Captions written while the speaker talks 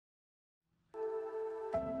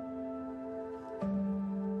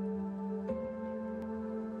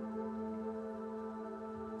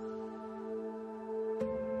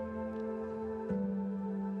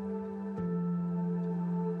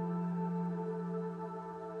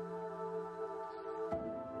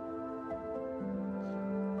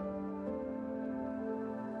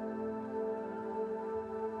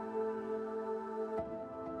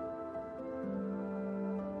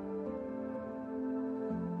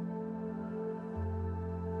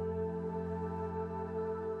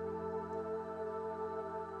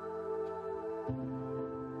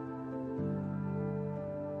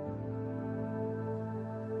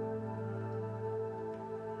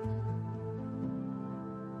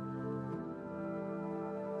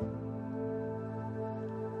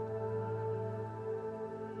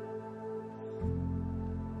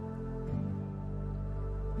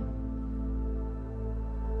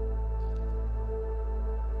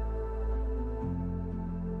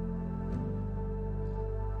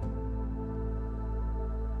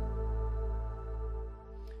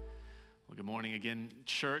morning again,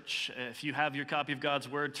 church. If you have your copy of God's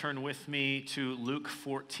Word, turn with me to Luke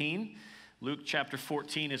 14. Luke chapter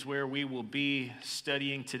 14 is where we will be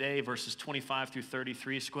studying today, verses 25 through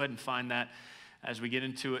 33. So go ahead and find that as we get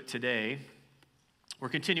into it today. We're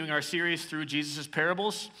continuing our series through Jesus'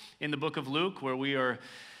 parables in the book of Luke, where we are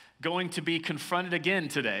going to be confronted again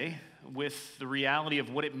today with the reality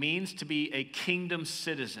of what it means to be a kingdom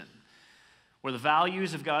citizen, where the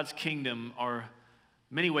values of God's kingdom are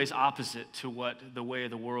many ways opposite to what the way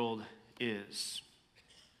of the world is.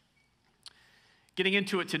 Getting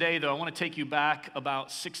into it today, though, I want to take you back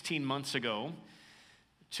about 16 months ago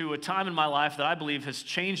to a time in my life that I believe has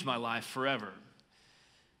changed my life forever.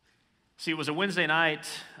 See, it was a Wednesday night,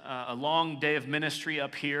 a long day of ministry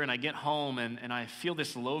up here, and I get home and I feel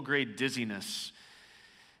this low-grade dizziness.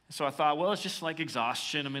 So I thought, well, it's just like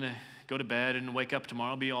exhaustion. I'm going to go to bed and wake up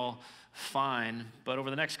tomorrow, be all fine. But over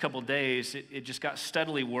the next couple of days, it just got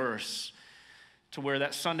steadily worse to where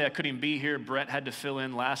that Sunday I couldn't even be here. Brett had to fill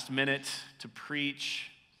in last minute to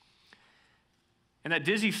preach. And that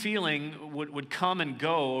dizzy feeling would come and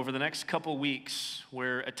go over the next couple of weeks,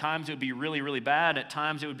 where at times it would be really, really bad. At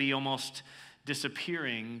times it would be almost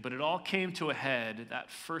disappearing. But it all came to a head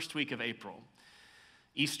that first week of April,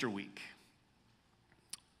 Easter week,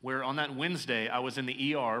 where on that Wednesday I was in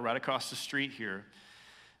the ER right across the street here,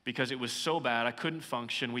 because it was so bad, I couldn't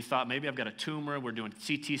function. We thought maybe I've got a tumor. We're doing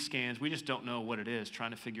CT scans. We just don't know what it is, trying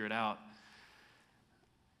to figure it out.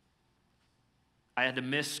 I had to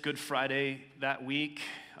miss Good Friday that week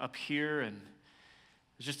up here, and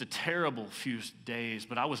it was just a terrible few days,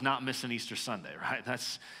 but I was not missing Easter Sunday, right?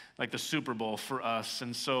 That's like the Super Bowl for us.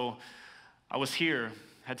 And so I was here,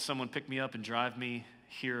 had someone pick me up and drive me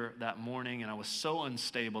here that morning, and I was so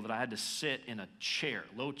unstable that I had to sit in a chair,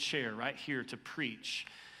 low chair, right here to preach.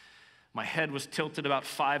 My head was tilted about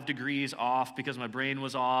 5 degrees off because my brain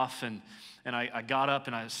was off, and I got up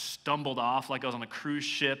and I stumbled off like I was on a cruise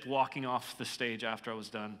ship walking off the stage after I was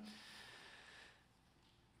done.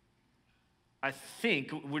 I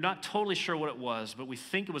think, we're not totally sure what it was, but we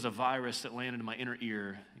think it was a virus that landed in my inner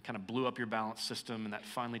ear and kind of blew up your balance system and that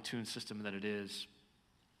finely tuned system that it is.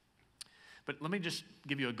 But let me just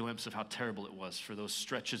give you a glimpse of how terrible it was for those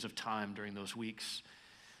stretches of time during those weeks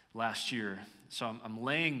last year. So I'm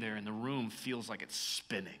laying there and the room feels like it's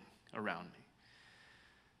spinning around me.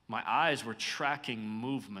 My eyes were tracking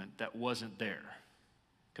movement that wasn't there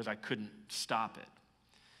because I couldn't stop it.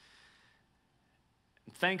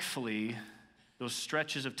 And thankfully, those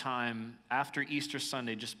stretches of time after Easter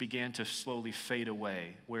Sunday just began to slowly fade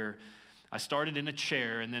away, where I started in a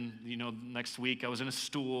chair, and then, next week I was in a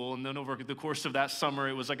stool, and then over the course of that summer,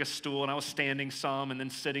 it was like a stool, and I was standing some, and then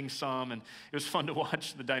sitting some, and it was fun to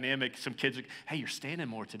watch the dynamic. Some kids are, hey, you're standing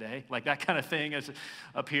more today, like that kind of thing as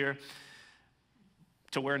up here,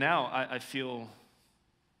 to where now I feel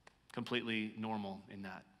completely normal in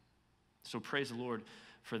that. So praise the Lord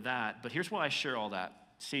for that. But here's why I share all that.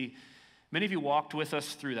 See, many of you walked with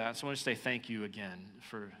us through that, so I want to say thank you again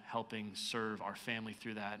for helping serve our family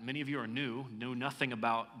through that. Many of you are new, know nothing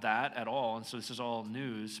about that at all, and so this is all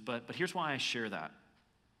news, but here's why I share that.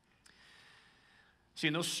 See,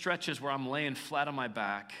 in those stretches where I'm laying flat on my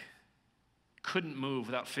back, couldn't move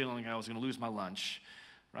without feeling like I was going to lose my lunch,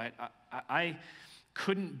 right? I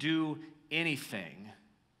couldn't do anything.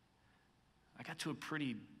 I got to a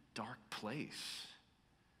pretty dark place.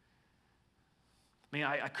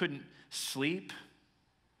 I couldn't sleep.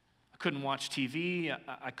 I couldn't watch TV.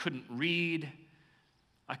 I couldn't read.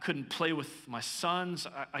 I couldn't play with my sons.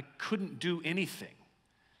 I couldn't do anything.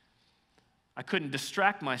 I couldn't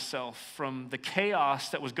distract myself from the chaos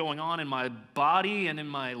that was going on in my body and in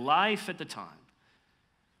my life at the time.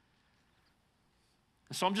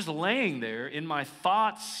 And so I'm just laying there in my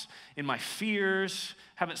thoughts, in my fears,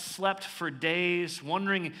 haven't slept for days,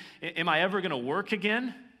 wondering, am I ever going to work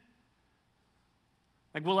again?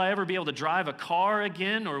 Like, will I ever be able to drive a car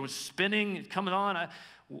again, or was spinning coming on?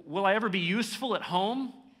 Will I ever be useful at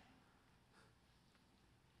home?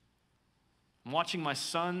 I'm watching my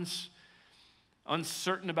sons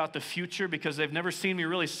uncertain about the future because they've never seen me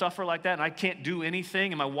really suffer like that, and I can't do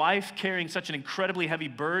anything, and my wife carrying such an incredibly heavy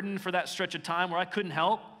burden for that stretch of time where I couldn't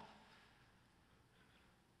help.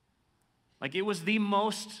 Like, it was the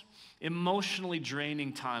most emotionally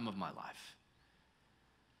draining time of my life.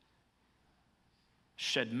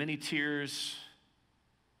 Shed many tears,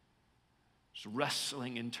 just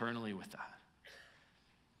wrestling internally with that.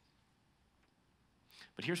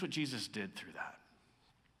 But here's what Jesus did through that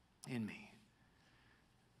in me.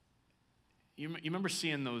 You remember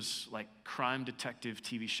seeing those like crime detective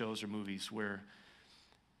TV shows or movies where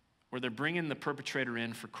they're bringing the perpetrator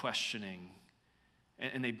in for questioning,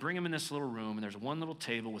 And they bring him in this little room, and there's one little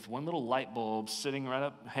table with one little light bulb sitting right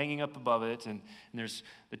up, hanging up above it, and there's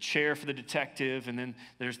the chair for the detective, and then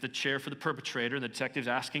there's the chair for the perpetrator, and the detective's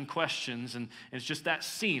asking questions, and it's just that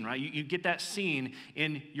scene, right? You get that scene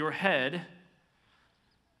in your head.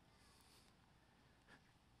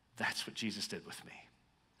 That's what Jesus did with me.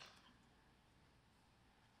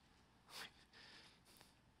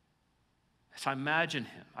 As I imagine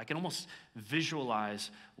him, I can almost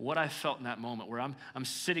visualize what I felt in that moment where I'm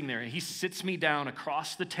sitting there and he sits me down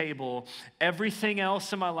across the table. Everything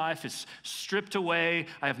else in my life is stripped away.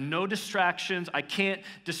 I have no distractions. I can't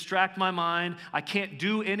distract my mind. I can't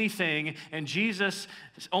do anything. And Jesus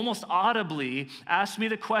almost audibly asked me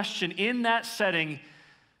the question in that setting,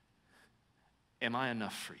 am I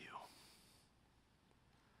enough for you?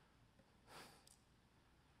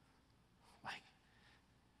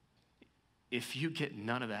 If you get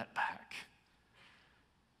none of that back,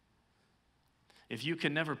 if you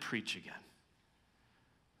can never preach again,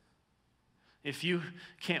 if you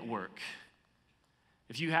can't work,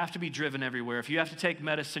 if you have to be driven everywhere, if you have to take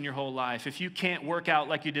medicine your whole life, if you can't work out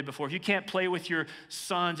like you did before, if you can't play with your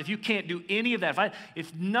sons, if you can't do any of that,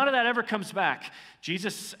 if none of that ever comes back,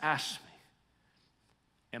 Jesus asks me,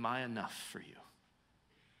 am I enough for you?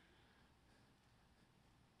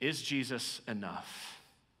 Is Jesus enough?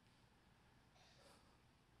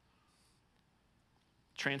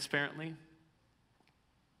 Transparently,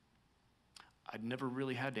 I'd never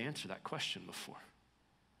really had to answer that question before.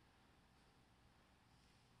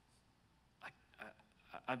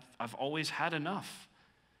 I've always had enough.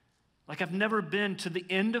 Like I've never been to the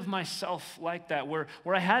end of myself like that, where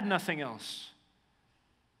I had nothing else.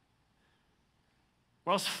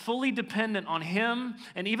 Where I was fully dependent on him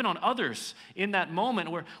and even on others in that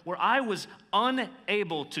moment where I was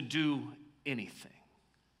unable to do anything.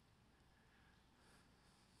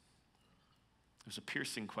 It was a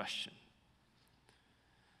piercing question.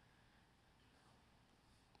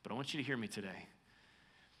 But I want you to hear me today.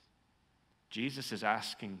 Jesus is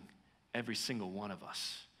asking every single one of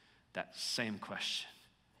us that same question.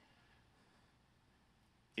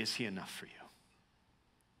 Is he enough for you?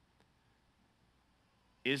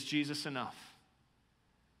 Is Jesus enough?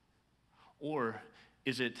 Or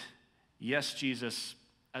is it, yes, Jesus,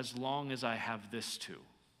 as long as I have this too?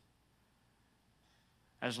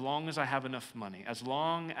 As long as I have enough money, as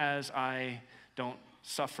long as I don't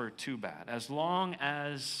suffer too bad, as long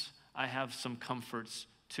as I have some comforts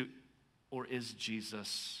too, or is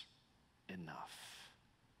Jesus enough?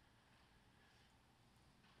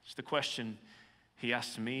 It's the question he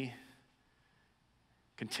asks me,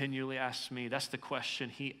 continually asks me. That's the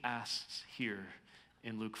question he asks here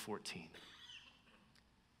in Luke 14.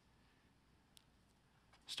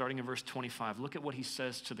 Starting in verse 25, look at what he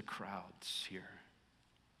says to the crowds here.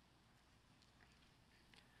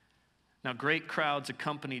 Now, great crowds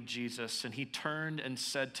accompanied Jesus, and he turned and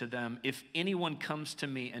said to them, if anyone comes to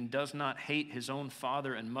me and does not hate his own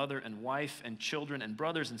father and mother and wife and children and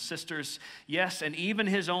brothers and sisters, yes, and even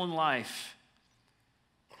his own life,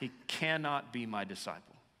 he cannot be my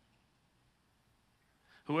disciple.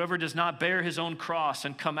 Whoever does not bear his own cross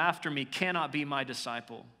and come after me cannot be my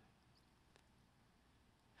disciple.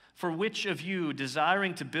 For which of you,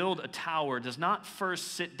 desiring to build a tower, does not first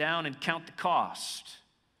sit down and count the cost,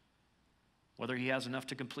 whether he has enough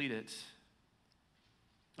to complete it?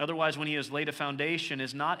 Otherwise, when he has laid a foundation,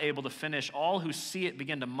 is not able to finish, all who see it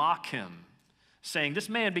begin to mock him, saying, this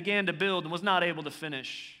man began to build and was not able to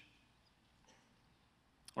finish.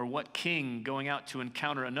 Or what king going out to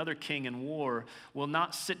encounter another king in war will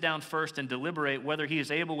not sit down first and deliberate whether he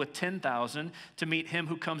is able with 10,000 to meet him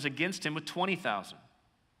who comes against him with 20,000?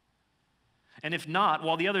 And if not,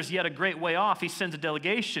 while the other is yet a great way off, he sends a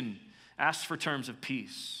delegation, asks for terms of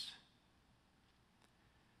peace.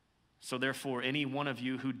 So therefore, any one of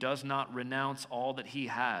you who does not renounce all that he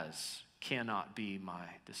has cannot be my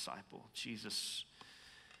disciple. Jesus,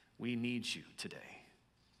 we need you today.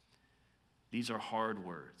 These are hard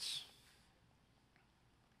words.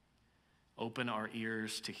 Open our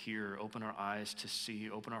ears to hear, open our eyes to see,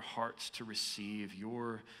 open our hearts to receive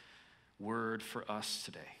your word for us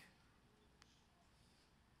today.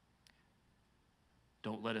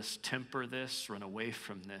 Don't let us temper this, run away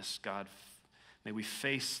from this. God, may we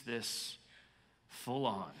face this full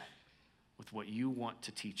on with what you want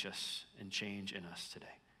to teach us and change in us today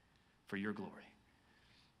for your glory.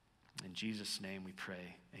 In Jesus' name we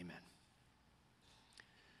pray, amen.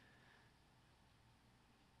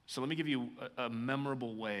 So let me give you a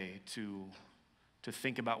memorable way to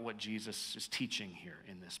think about what Jesus is teaching here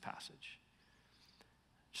in this passage.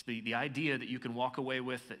 Just the idea that you can walk away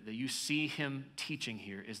with, that you see him teaching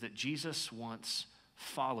here, is that Jesus wants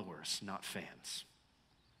followers, not fans.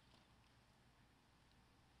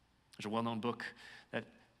 There's a well-known book that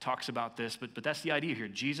talks about this, but that's the idea here.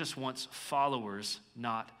 Jesus wants followers,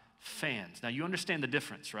 not fans. Now, you understand the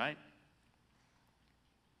difference, right?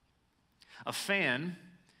 A fan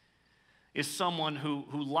is someone who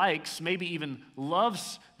likes, maybe even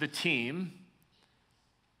loves the team,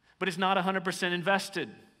 but is not 100% invested.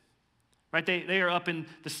 Right? They are up in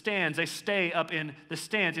the stands. They stay up in the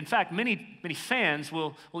stands. In fact, many fans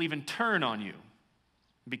will even turn on you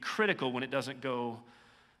and be critical when it doesn't go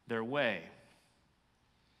their way.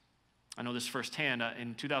 I know this firsthand.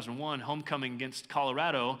 In 2001, homecoming against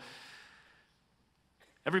Colorado,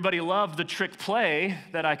 everybody loved the trick play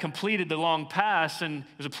that I completed, the long pass, and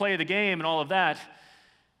it was a play of the game and all of that.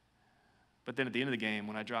 But then at the end of the game,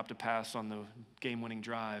 when I dropped a pass on the game-winning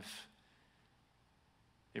drive,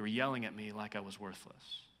 they were yelling at me like I was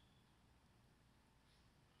worthless.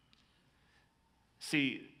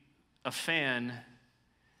 See, a fan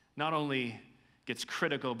not only gets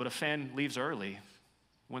critical, but a fan leaves early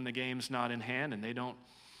when the game's not in hand and they don't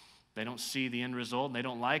see the end result and they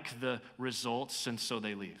don't like the results, and so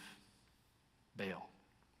they leave, bail.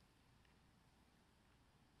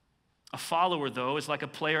 A follower, though, is like a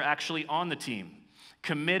player actually on the team,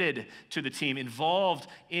 committed to the team, involved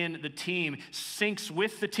in the team, sinks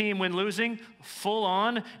with the team when losing, full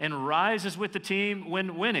on, and rises with the team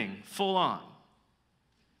when winning, full on,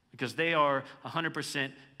 because they are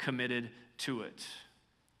 100% committed to it.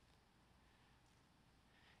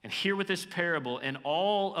 And here with this parable and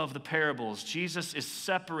all of the parables, Jesus is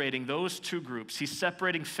separating those two groups. He's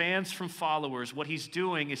separating fans from followers. What he's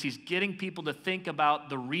doing is he's getting people to think about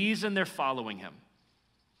the reason they're following him,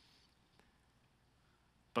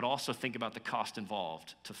 but also think about the cost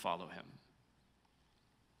involved to follow him.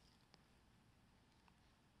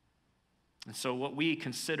 And so what we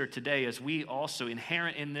consider today, as we also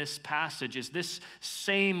inherent in this passage, is this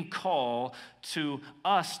same call to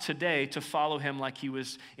us today to follow him like he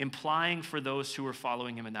was implying for those who were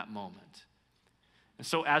following him in that moment. And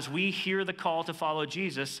so as we hear the call to follow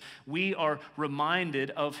Jesus, we are reminded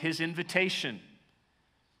of his invitation.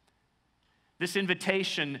 This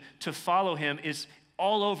invitation to follow him is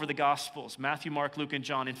all over the Gospels, Matthew, Mark, Luke, and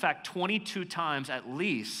John. In fact, 22 times at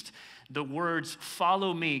least, the words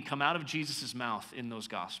 "follow me" come out of Jesus' mouth in those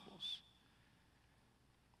Gospels,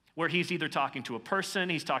 where he's either talking to a person,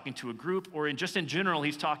 he's talking to a group, or just in general,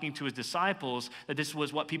 he's talking to his disciples, that this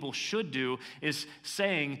was what people should do, is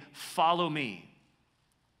saying, "Follow me."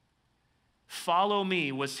 Follow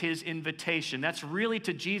me was his invitation. That's really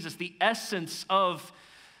to Jesus the essence of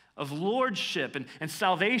lordship and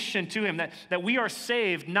salvation to him, that we are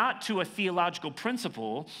saved not to a theological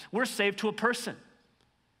principle, we're saved to a person.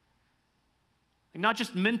 Not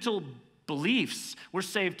just mental beliefs, we're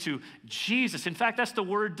saved to Jesus. In fact, that's the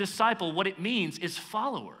word disciple. What it means is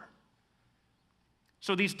follower.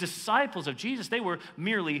 So these disciples of Jesus, they were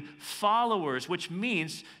merely followers, which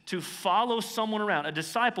means to follow someone around. A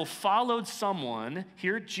disciple followed someone,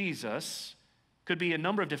 here Jesus, could be a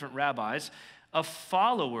number of different rabbis. A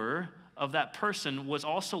follower of that person was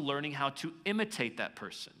also learning how to imitate that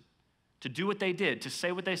person, to do what they did, to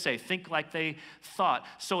say what they say, think like they thought.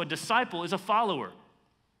 So a disciple is a follower,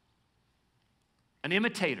 an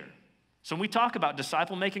imitator. So when we talk about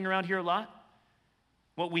disciple making around here a lot,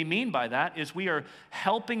 what we mean by that is we are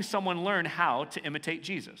helping someone learn how to imitate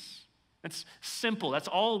Jesus. It's simple. That's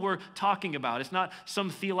all we're talking about. It's not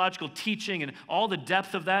some theological teaching and all the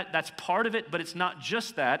depth of that. That's part of it, but it's not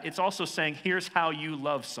just that. It's also saying, here's how you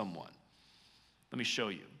love someone. Let me show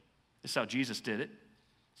you. This is how Jesus did it.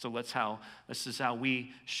 So this is how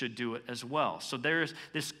we should do it as well. So there's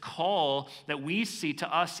this call that we see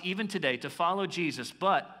to us even today to follow Jesus.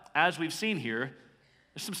 But as we've seen here,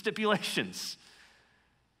 there's some stipulations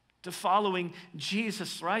to following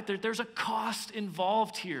Jesus, right? There's a cost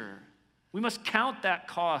involved here. We must count that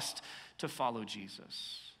cost to follow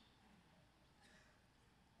Jesus.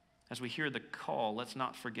 As we hear the call, let's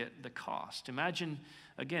not forget the cost. Imagine,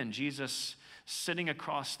 again, Jesus sitting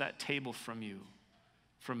across that table from you,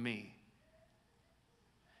 from me.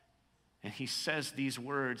 And he says these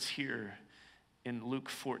words here in Luke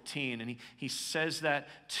 14, and he says that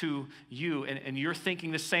to you, and you're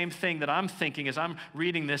thinking the same thing that I'm thinking as I'm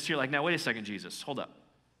reading this. You're like, now wait a second, Jesus, hold up.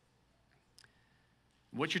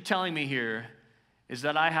 What you're telling me here is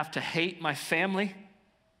that I have to hate my family?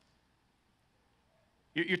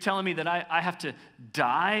 You're telling me that I have to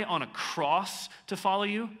die on a cross to follow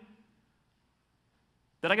you?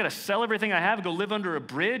 That I got to sell everything I have and go live under a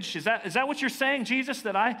bridge? Is that what you're saying, Jesus?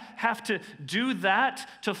 That I have to do that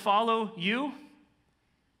to follow you?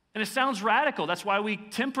 And it sounds radical. That's why we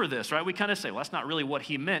temper this, right? We kind of say, well, that's not really what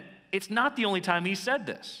he meant. It's not the only time he said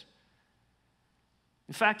this.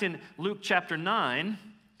 In fact, in Luke chapter 9,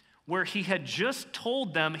 where he had just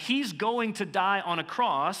told them he's going to die on a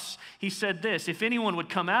cross, he said this, if anyone would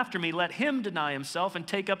come after me, let him deny himself and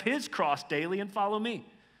take up his cross daily and follow me.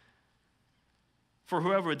 For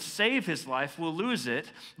whoever would save his life will lose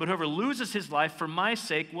it, but whoever loses his life for my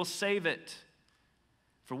sake will save it.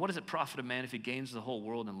 For what does it profit a man if he gains the whole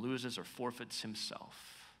world and loses or forfeits himself?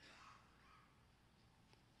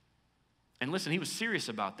 And listen, he was serious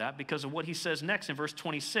about that because of what he says next in verse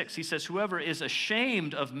 26. He says, whoever is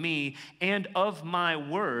ashamed of me and of my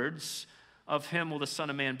words, of him will the Son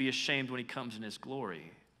of Man be ashamed when he comes in his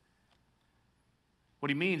glory. What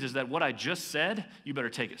he means is that what I just said, you better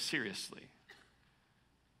take it seriously.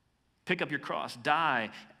 Pick up your cross, die.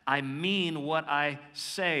 I mean what I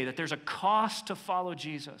say, that there's a cost to follow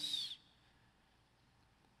Jesus.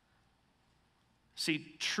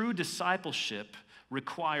 See, true discipleship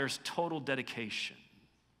requires total dedication.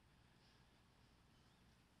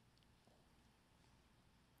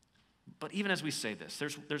 But even as we say this,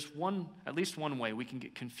 there's at least one way we can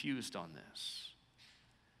get confused on this.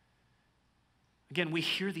 Again, we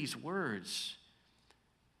hear these words.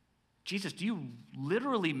 Jesus, do you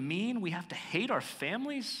literally mean we have to hate our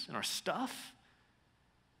families and our stuff?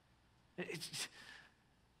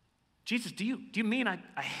 Jesus, do you mean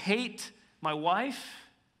I hate my wife?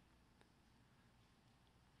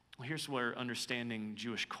 Well, here's where understanding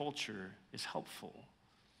Jewish culture is helpful.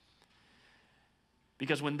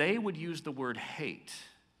 Because when they would use the word hate,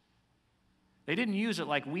 they didn't use it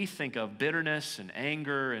like we think of bitterness and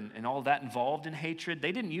anger and all that involved in hatred.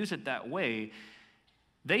 They didn't use it that way.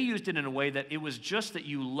 They used it in a way that it was just that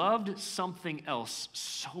you loved something else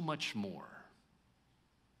so much more.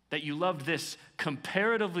 That you loved this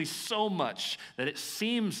comparatively so much that it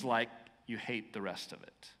seems like you hate the rest of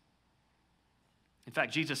it. In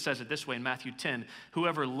fact, Jesus says it this way in Matthew 10,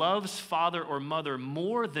 whoever loves father or mother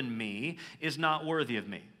more than me is not worthy of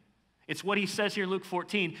me. It's what he says here in Luke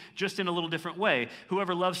 14, just in a little different way.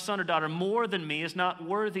 Whoever loves son or daughter more than me is not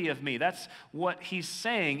worthy of me. That's what he's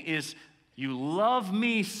saying is, you love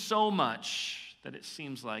me so much that it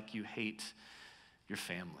seems like you hate your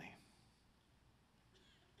family.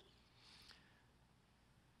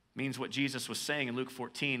 Means what Jesus was saying in Luke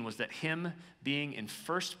 14 was that him being in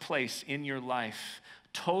first place in your life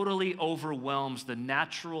totally overwhelms the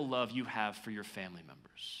natural love you have for your family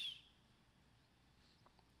members.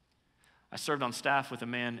 I served on staff with a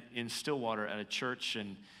man in Stillwater at a church,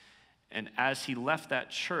 and as he left that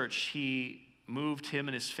church, he moved him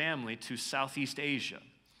and his family to Southeast Asia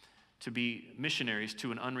to be missionaries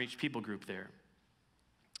to an unreached people group there.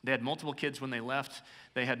 They had multiple kids when they left.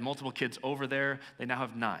 They had multiple kids over there. They now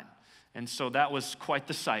have 9. And so that was quite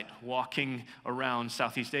the sight, walking around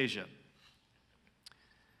Southeast Asia.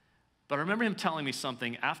 But I remember him telling me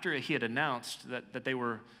something after he had announced that they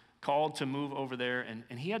were called to move over there,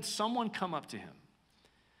 and he had someone come up to him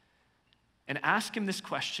and ask him this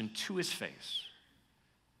question to his face.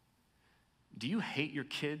 Do you hate your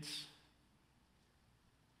kids?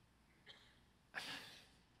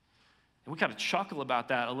 And we kind of chuckle about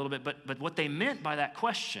that a little bit, but what they meant by that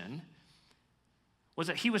question was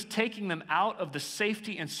that he was taking them out of the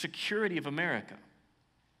safety and security of America.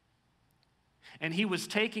 And he was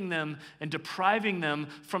taking them and depriving them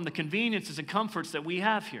from the conveniences and comforts that we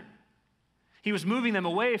have here. He was moving them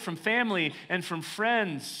away from family and from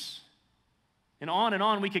friends. And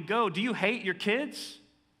on we could go. Do you hate your kids?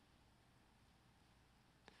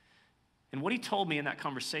 And what he told me in that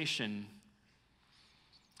conversation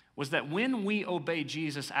was that when we obey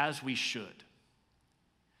Jesus as we should,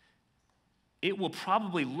 it will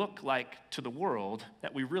probably look like to the world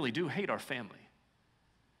that we really do hate our family.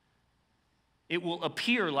 It will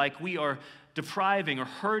appear like we are depriving or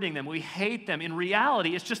hurting them. We hate them. In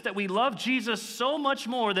reality, it's just that we love Jesus so much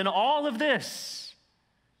more than all of this.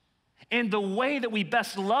 And the way that we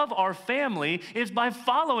best love our family is by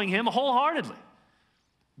following him wholeheartedly.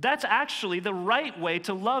 That's actually the right way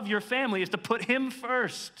to love your family, is to put him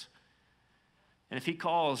first. And if he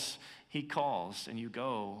calls, and you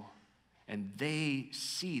go, and they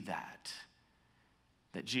see that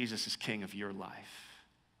Jesus is king of your life.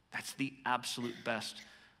 That's the absolute best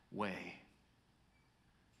way.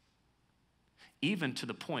 Even to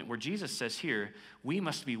the point where Jesus says here, we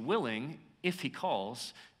must be willing, if he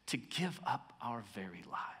calls, to give up our very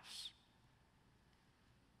lives.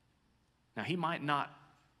 Now, he might not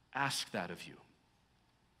ask that of you,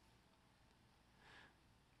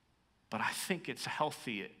 but I think it's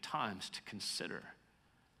healthy at times to consider,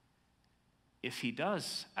 if he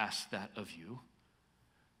does ask that of you,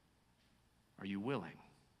 Are you willing?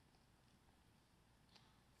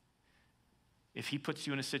 If he puts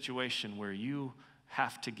you in a situation where you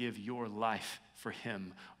have to give your life for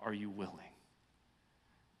him, are you willing?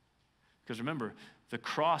 Because remember, the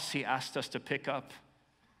cross he asked us to pick up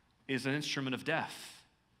is an instrument of death.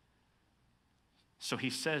 So he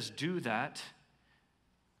says, do that.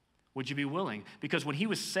 Would you be willing? Because when he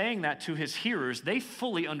was saying that to his hearers, they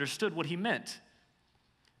fully understood what he meant.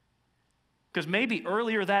 Because maybe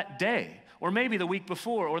earlier that day, or maybe the week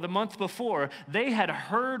before, or the month before, they had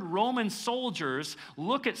heard Roman soldiers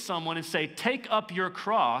look at someone and say, take up your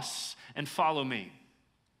cross and follow me.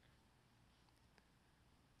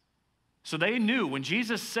 So they knew when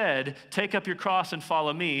Jesus said, take up your cross and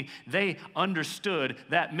follow me, they understood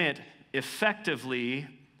that meant effectively,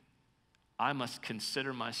 I must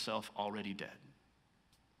consider myself already dead.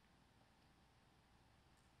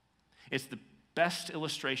 It's the best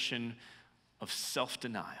illustration of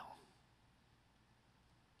self-denial.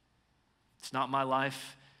 It's not my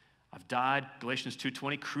life. I've died, Galatians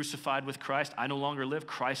 2:20, crucified with Christ. I no longer live.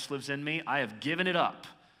 Christ lives in me. I have given it up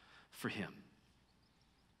for him.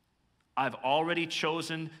 I've already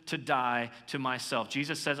chosen to die to myself.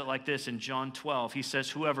 Jesus says it like this in John 12. He says,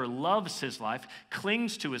 whoever loves his life,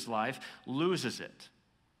 clings to his life, loses it.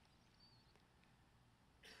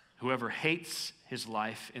 Whoever hates his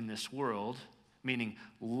life in this world, meaning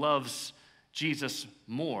loves Jesus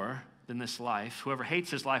more than this life, whoever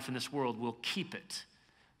hates his life in this world will keep it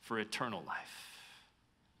for eternal life.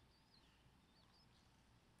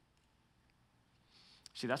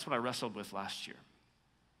 See, that's what I wrestled with last year.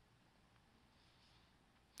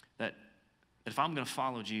 That if I'm going to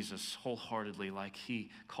follow Jesus wholeheartedly like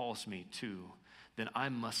he calls me to, then I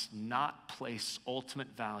must not place ultimate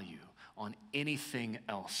value on anything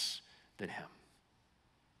else than him.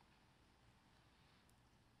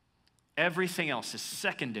 Everything else is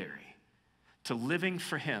secondary to living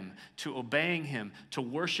for him, to obeying him, to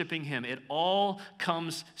worshiping him. It all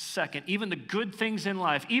comes second. Even the good things in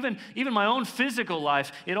life, even my own physical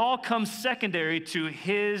life, it all comes secondary to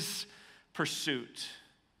his pursuit.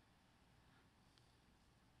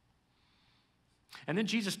 And then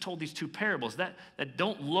Jesus told these two parables that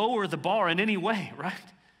don't lower the bar in any way, right?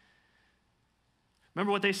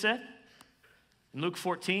 Remember what they said in Luke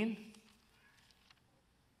 14?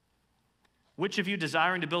 Which of you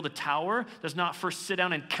desiring to build a tower does not first sit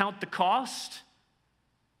down and count the cost,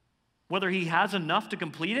 whether he has enough to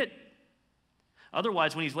complete it?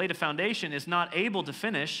 Otherwise, when he's laid a foundation, is not able to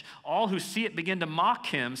finish, all who see it begin to mock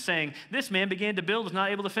him, saying, this man began to build, was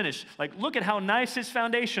not able to finish. Like, look at how nice his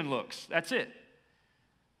foundation looks. That's it.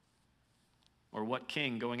 Or what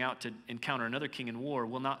king going out to encounter another king in war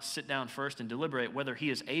will not sit down first and deliberate whether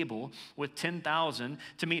he is able with 10,000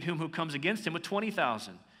 to meet who comes against him with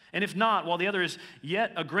 20,000? And if not, while the other is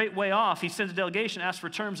yet a great way off, he sends a delegation, asks for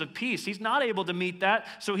terms of peace. He's not able to meet that,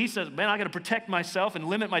 so he says, man, I got to protect myself and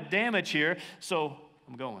limit my damage here, so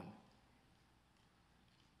I'm going.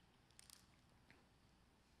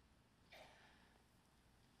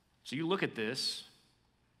 So you look at this,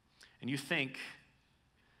 and you think,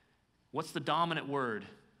 what's the dominant word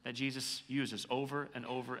that Jesus uses over and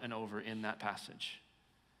over and over in that passage?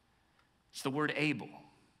 It's the word able.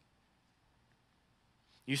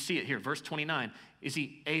 You see it here, verse 29, is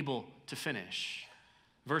he able to finish?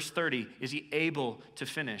 Verse 30, is he able to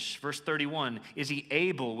finish? Verse 31, is he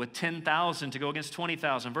able with 10,000 to go against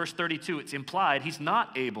 20,000? Verse 32, it's implied he's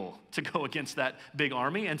not able to go against that big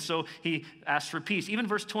army, and so he asks for peace. Even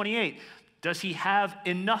verse 28, does he have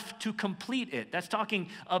enough to complete it? That's talking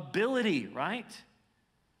ability, right?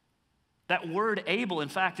 That word able, in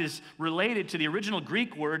fact, is related to the original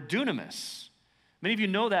Greek word dunamis. Many of you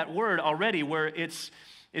know that word already, where it's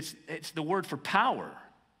the word for power.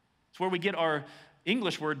 It's where we get our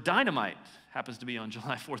English word dynamite. Happens to be on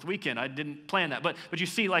July 4th weekend. I didn't plan that. But you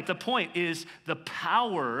see, like, the point is the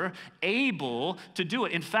power, able to do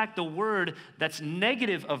it. In fact, the word that's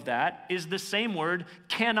negative of that is the same word,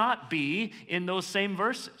 cannot be, in those same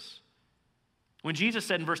verses. When Jesus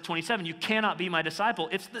said in verse 27, you cannot be my disciple,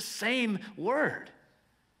 it's the same word.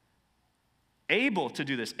 Able to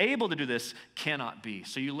do this, cannot be.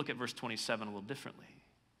 So you look at verse 27 a little differently.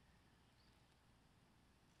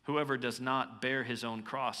 Whoever does not bear his own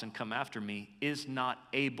cross and come after me is not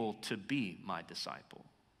able to be my disciple.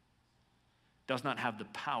 Does not have the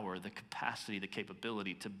power, the capacity, the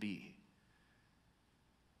capability to be.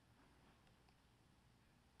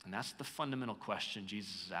 And that's the fundamental question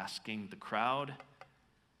Jesus is asking the crowd,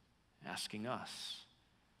 asking us.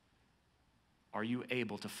 Are you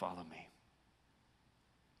able to follow me?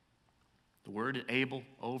 The word able,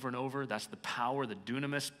 over and over, that's the power, the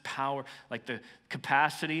dunamis power, like the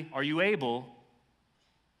capacity. Are you able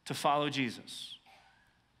to follow Jesus?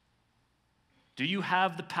 Do you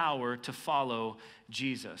have the power to follow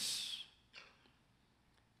Jesus?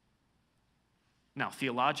 Now,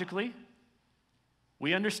 theologically,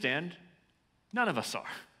 we understand none of us are.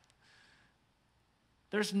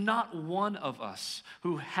 There's not one of us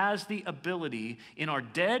who has the ability in our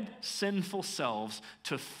dead, sinful selves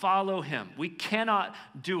to follow him. We cannot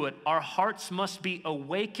do it. Our hearts must be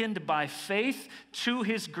awakened by faith to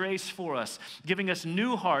his grace for us, giving us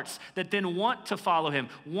new hearts that then want to follow him,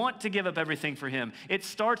 want to give up everything for him. It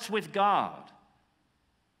starts with God.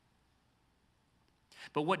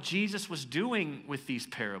 But what Jesus was doing with these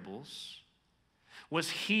parables was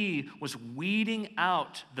he was weeding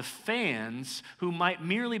out the fans who might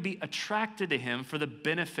merely be attracted to him for the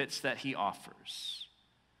benefits that he offers.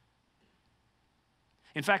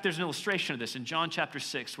 In fact, there's an illustration of this in John chapter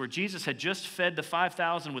 6 where Jesus had just fed the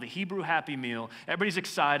 5,000 with a Hebrew Happy Meal. Everybody's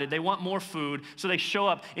excited. They want more food, so they show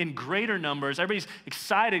up in greater numbers. Everybody's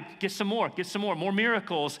excited. Get some more, more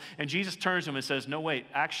miracles. And Jesus turns to them and says, no, wait,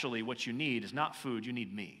 actually what you need is not food, you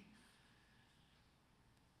need me.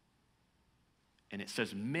 And it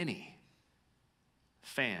says many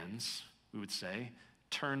fans, we would say,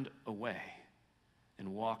 turned away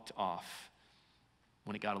and walked off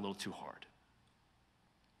when it got a little too hard.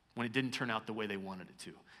 When it didn't turn out the way they wanted it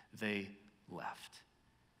to. They left.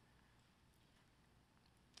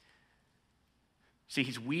 See,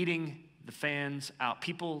 he's weeding the fans out.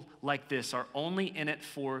 People like this are only in it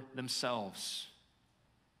for themselves.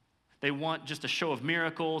 They want just a show of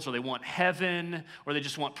miracles, or they want heaven, or they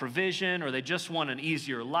just want provision, or they just want an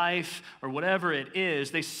easier life, or whatever it is.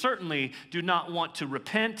 They certainly do not want to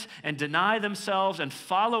repent and deny themselves and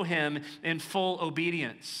follow him in full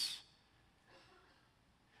obedience.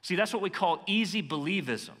 See, that's what we call easy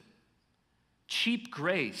believism, cheap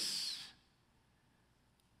grace.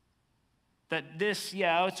 That this,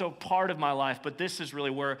 it's a part of my life, but this is really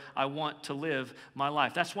where I want to live my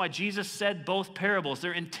life. That's why Jesus said both parables.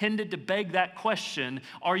 They're intended to beg that question,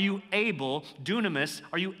 are you able, dunamis,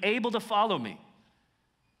 are you able to follow me?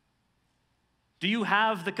 Do you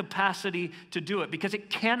have the capacity to do it? Because it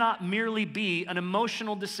cannot merely be an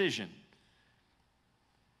emotional decision.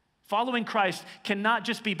 Following Christ cannot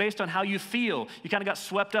just be based on how you feel. You kind of got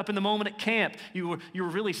swept up in the moment at camp. You were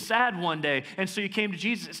really sad one day, and so you came to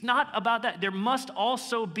Jesus. It's not about that. There must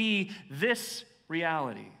also be this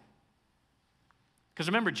reality. Because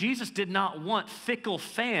remember, Jesus did not want fickle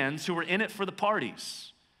fans who were in it for the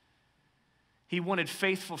parties. He wanted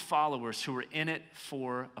faithful followers who were in it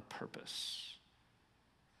for a purpose.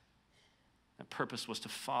 That purpose was to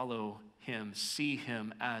follow him, see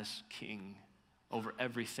him as king over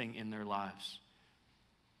everything in their lives.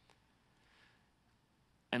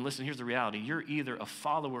 And listen, here's the reality. You're either a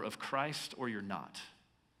follower of Christ or you're not.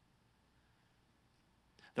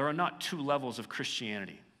 There are not two levels of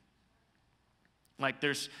Christianity. Like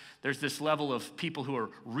there's this level of people who are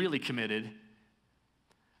really committed,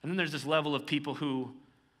 and then there's this level of people who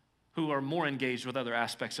are more engaged with other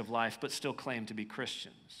aspects of life but still claim to be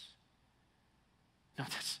Christians. No,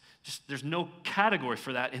 there's no category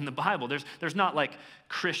for that in the Bible. There's not like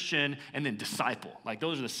Christian and then disciple. Like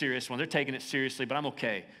those are the serious ones. They're taking it seriously, but I'm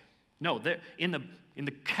okay. No, in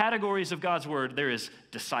the categories of God's word, there is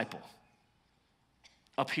disciple.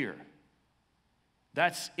 Up here.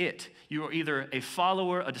 That's it. You are either a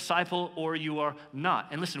follower, a disciple, or you are not.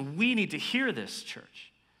 And listen, we need to hear this,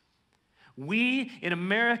 church. We in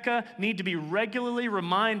America need to be regularly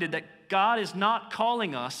reminded that God is not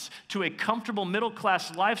calling us to a comfortable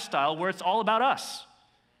middle-class lifestyle where it's all about us.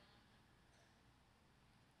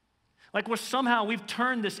 Like where somehow we've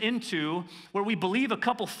turned this into where we believe a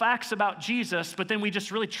couple facts about Jesus, but then we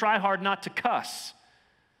just really try hard not to cuss.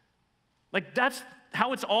 Like that's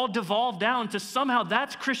how it's all devolved down to somehow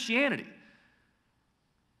that's Christianity.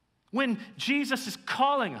 When Jesus is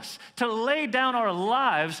calling us to lay down our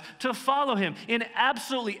lives to follow him in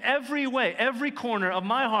absolutely every way, every corner of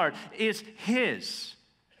my heart is his.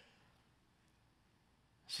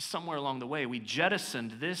 So somewhere along the way, we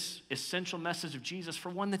jettisoned this essential message of Jesus for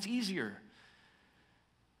one that's easier.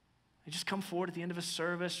 You just come forward at the end of a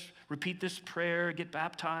service, repeat this prayer, get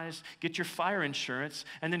baptized, get your fire insurance,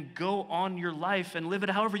 and then go on your life and live it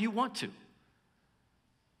however you want to.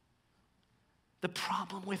 The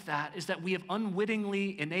problem with that is that we have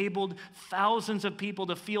unwittingly enabled thousands of people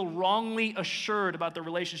to feel wrongly assured about their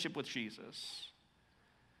relationship with Jesus.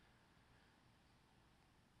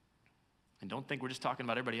 And don't think we're just talking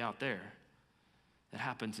about everybody out there. That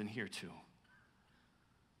happens in here too.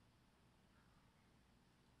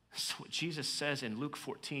 So what Jesus says in Luke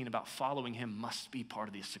 14 about following him must be part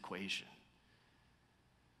of this equation.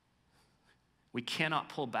 We cannot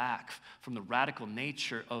pull back from the radical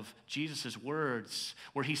nature of Jesus' words,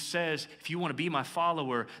 where he says, if you want to be my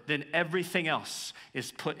follower, then everything else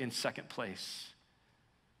is put in second place.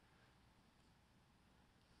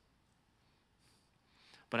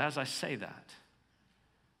 But as I say that,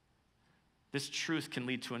 this truth can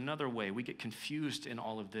lead to another way. We get confused in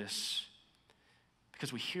all of this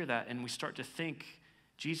because we hear that and we start to think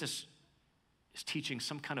Jesus is teaching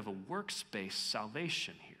some kind of a works-based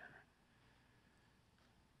salvation here.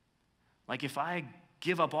 Like if I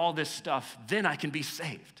give up all this stuff, then I can be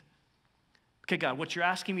saved. Okay, God, what you're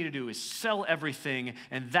asking me to do is sell everything,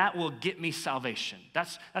 and that will get me salvation.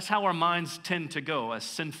 That's how our minds tend to go as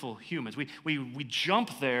sinful humans. We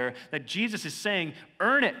jump there that Jesus is saying,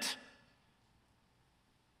 earn it.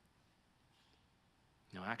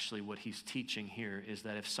 No, actually what he's teaching here is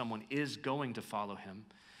that if someone is going to follow him,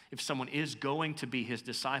 if someone is going to be his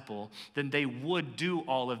disciple, then they would do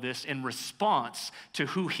all of this in response to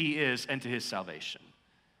who he is and to his salvation.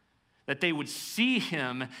 That they would see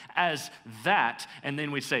him as that, and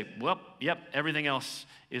then we'd say, well, yep, everything else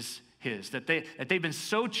is his. That they've been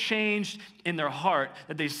so changed in their heart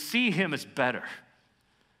that they see him as better.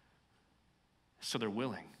 So they're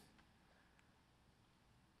willing.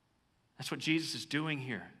 That's what Jesus is doing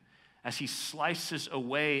here as he slices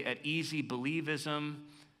away at easy believism,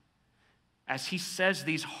 as he says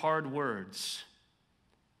these hard words.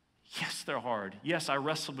 Yes, they're hard. Yes, I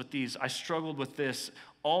wrestled with these. I struggled with this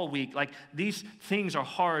all week. Like, these things are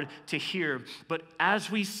hard to hear. But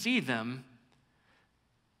as we see them,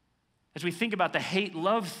 as we think about the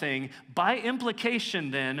hate-love thing, by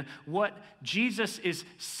implication then, what Jesus is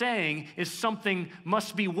saying is something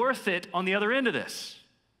must be worth it on the other end of this.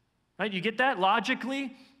 Right? You get that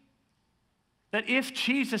logically? That if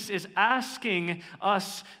Jesus is asking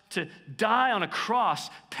us to die on a cross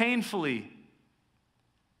painfully,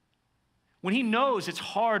 when he knows it's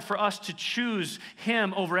hard for us to choose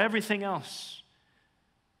him over everything else,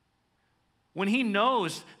 when he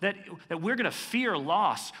knows that we're going to fear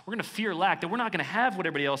loss, we're going to fear lack, that we're not going to have what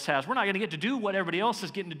everybody else has, we're not going to get to do what everybody else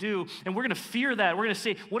is getting to do, and we're going to fear that. We're going to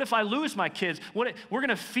say, what if I lose my kids? We're going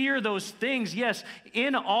to fear those things. Yes,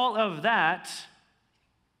 in all of that,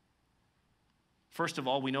 first of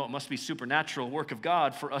all, we know it must be supernatural work of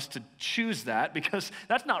God for us to choose that, because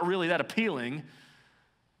that's not really that appealing,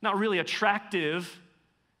 not really attractive.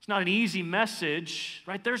 It's not an easy message,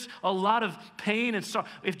 right? There's a lot of pain and sorrow.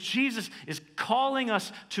 If Jesus is calling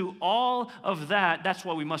us to all of that, that's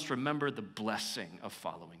why we must remember the blessing of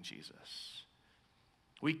following Jesus.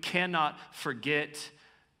 We cannot forget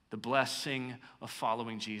the blessing of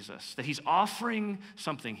following Jesus, that he's offering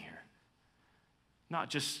something here, not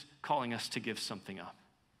just calling us to give something up.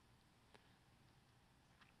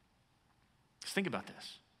 Let's think about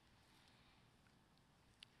this.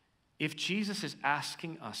 If Jesus is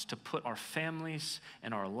asking us to put our families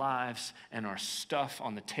and our lives and our stuff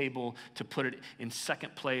on the table, to put it in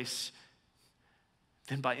second place,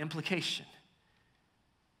 then by implication,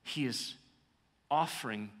 he is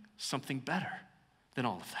offering something better than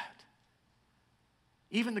all of that.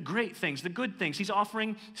 Even the great things, the good things, he's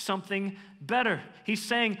offering something better. He's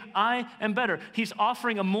saying, I am better. He's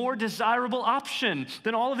offering a more desirable option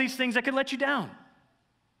than all of these things that could let you down.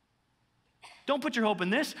 Don't put your hope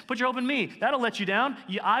in this. Put your hope in me. That'll let you down.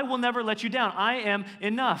 I will never let you down. I am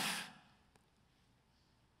enough.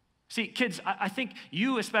 See, kids, I think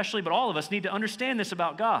you especially, but all of us need to understand this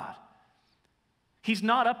about God. He's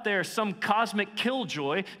not up there some cosmic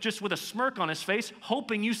killjoy just with a smirk on his face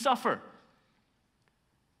hoping you suffer.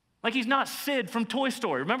 Like he's not Sid from Toy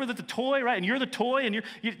Story. Remember that the toy, right? And you're the toy, and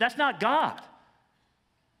that's not God.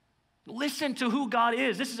 Listen to who God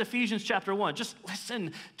is. This is Ephesians chapter 1. Just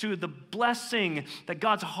listen to the blessing that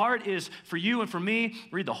God's heart is for you and for me.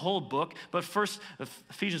 Read the whole book, but first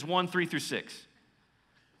Ephesians 1, 3 through 6.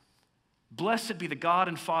 Blessed be the God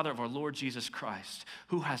and Father of our Lord Jesus Christ,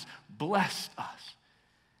 who has blessed us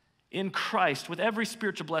in Christ with every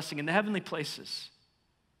spiritual blessing in the heavenly places,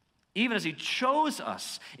 even as he chose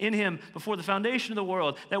us in him before the foundation of the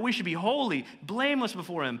world, that we should be holy, blameless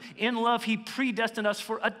before him. In love, he predestined us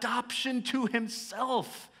for adoption to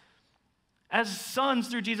himself as sons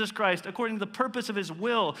through Jesus Christ, according to the purpose of his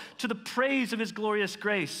will, to the praise of his glorious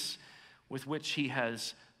grace, with which he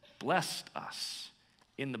has blessed us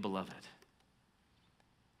in the beloved.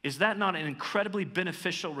 Is that not an incredibly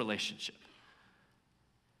beneficial relationship?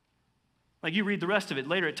 Like you read the rest of it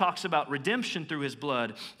later, it talks about redemption through his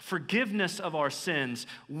blood, forgiveness of our sins,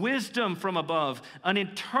 wisdom from above, an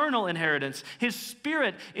eternal inheritance, his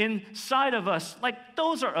spirit inside of us. Like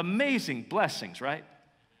those are amazing blessings, right?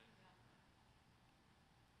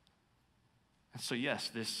 And so yes,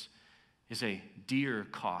 this is a dear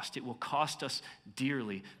cost. It will cost us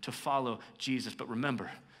dearly to follow Jesus. But remember,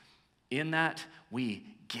 in that we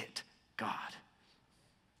get God.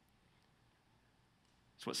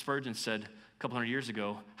 It's what Spurgeon said a couple hundred years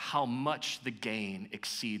ago, how much the gain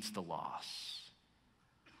exceeds the loss.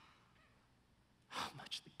 How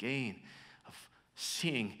much the gain of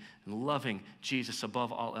seeing and loving Jesus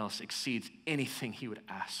above all else exceeds anything he would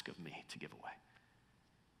ask of me to give away.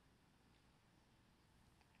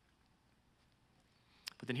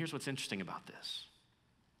 But then here's what's interesting about this.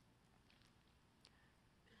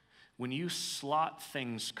 When you slot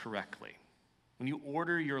things correctly, when you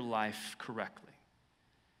order your life correctly,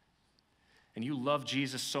 and you love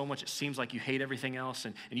Jesus so much it seems like you hate everything else,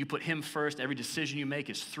 and you put him first, every decision you make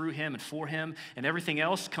is through him and for him, and everything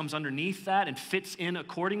else comes underneath that and fits in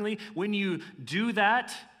accordingly. When you do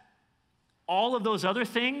that, all of those other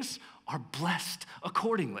things are blessed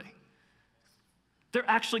accordingly. They're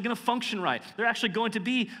actually going to function right. They're actually going to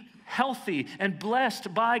be healthy and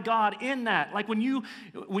blessed by God in that. Like when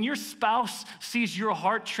your spouse sees your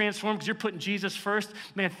heart transformed because you're putting Jesus first,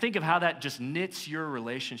 man, think of how that just knits your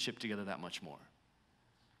relationship together that much more.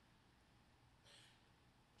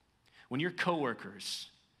 When your coworkers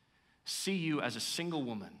see you as a single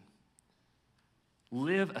woman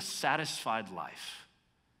live a satisfied life,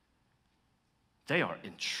 they are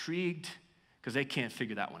intrigued because they can't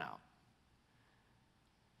figure that one out.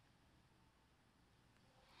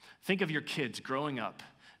 Think of your kids growing up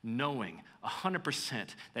knowing 100%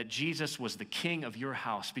 that Jesus was the king of your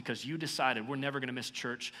house because you decided we're never going to miss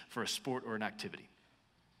church for a sport or an activity.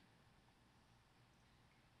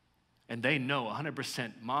 And they know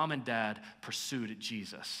 100% mom and dad pursued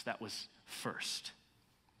Jesus. That was first.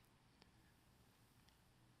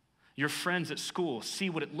 Your friends at school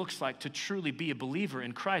see what it looks like to truly be a believer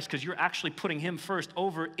in Christ because you're actually putting him first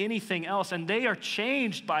over anything else, and they are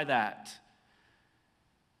changed by that.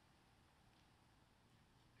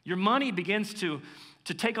 Your money begins to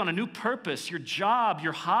take on a new purpose. Your job,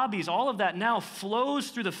 your hobbies, all of that now flows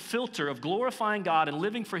through the filter of glorifying God and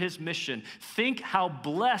living for his mission. Think how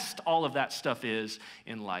blessed all of that stuff is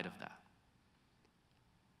in light of that.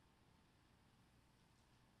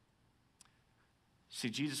 See,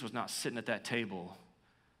 Jesus was not sitting at that table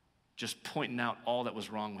just pointing out all that was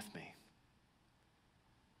wrong with me.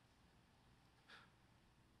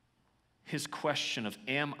 His question of,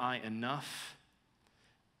 am I enough,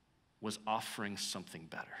 was offering something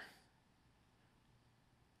better.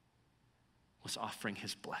 Was offering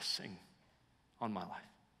his blessing on my life.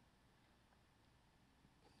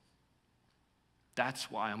 That's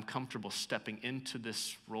why I'm comfortable stepping into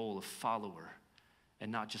this role of follower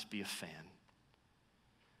and not just be a fan.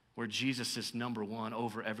 Where Jesus is number one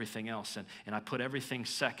over everything else, and I put everything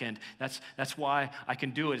second. That's why I can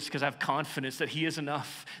do it. It's because I have confidence that he is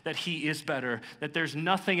enough, that he is better, that there's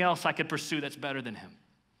nothing else I could pursue that's better than him.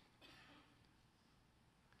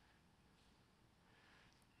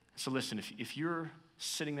 So listen, if you're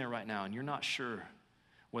sitting there right now and you're not sure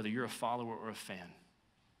whether you're a follower or a fan,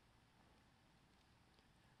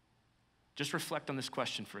 just reflect on this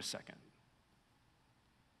question for a second.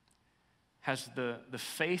 Has the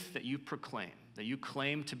faith that you proclaim, that you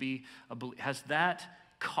claim to be a believer, has that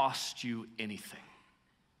cost you anything?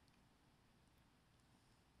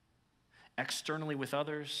 Externally with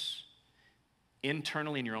others,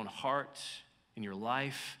 internally in your own heart, in your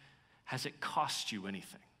life, has it cost you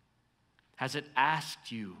anything? Has it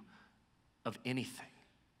asked you of anything?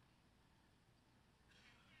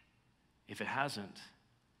 If it hasn't,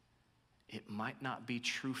 it might not be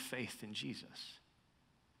true faith in Jesus.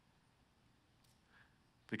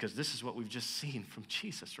 Because this is what we've just seen from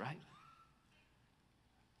Jesus, right?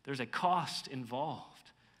 There's a cost involved.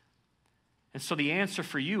 And so the answer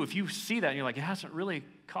for you, if you see that and you're like, it hasn't really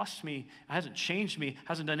cost me, it hasn't changed me,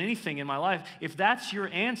 hasn't done anything in my life, if that's your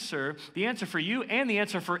answer, the answer for you and the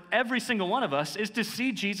answer for every single one of us is to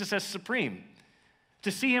see Jesus as supreme,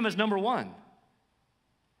 to see him as number one.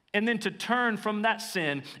 And then to turn from that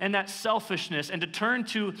sin and that selfishness and to turn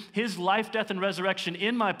to his life, death, and resurrection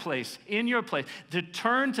in my place, in your place, to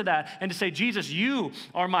turn to that and to say, Jesus, you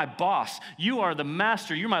are my boss. You are the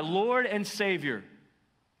master. You're my Lord and Savior.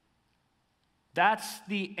 That's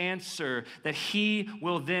the answer that he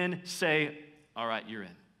will then say, all right, you're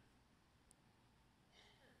in.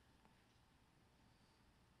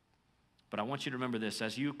 But I want you to remember this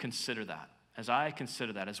as you consider that, as I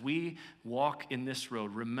consider that, as we walk in this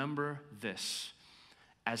road, remember this.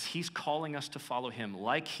 As he's calling us to follow him,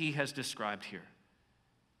 like he has described here,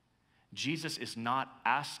 Jesus is not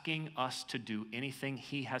asking us to do anything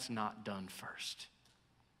he has not done first.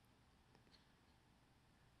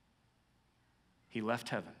 He left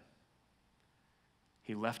heaven.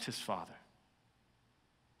 He left his Father.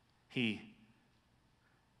 He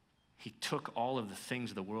took all of the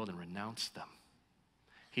things of the world and renounced them.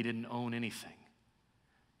 He didn't own anything.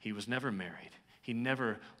 He was never married. He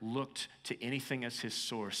never looked to anything as his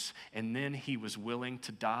source. And then he was willing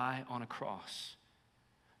to die on a cross.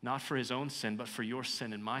 Not for his own sin, but for your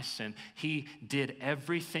sin and my sin. He did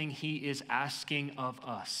everything he is asking of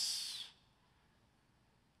us.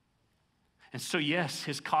 And so, yes,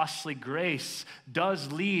 his costly grace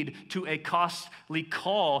does lead to a costly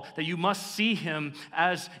call that you must see him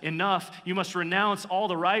as enough. You must renounce all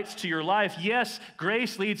the rights to your life. Yes,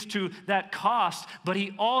 grace leads to that cost, but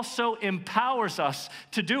he also empowers us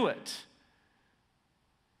to do it.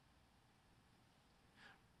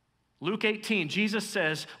 Luke 18, Jesus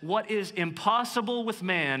says, what is impossible with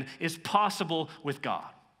man is possible with God.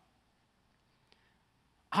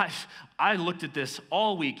 I looked at this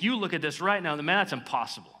all week. You look at this right now, man, that's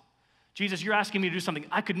impossible. Jesus, you're asking me to do something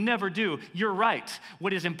I could never do. You're right.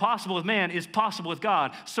 What is impossible with man is possible with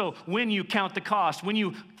God. So when you count the cost, when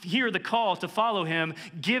you hear the call to follow him,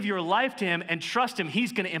 give your life to him and trust him,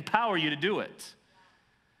 he's going to empower you to do it.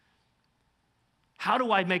 How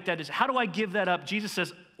do I make that decision? How do I give that up? Jesus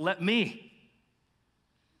says, let me.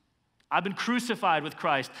 I've been crucified with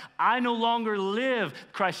Christ. I no longer live.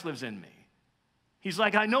 Christ lives in me. He's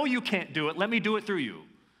like, I know you can't do it. Let me do it through you.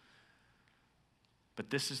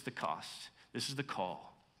 But this is the cost. This is the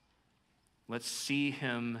call. Let's see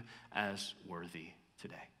him as worthy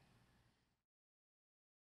today.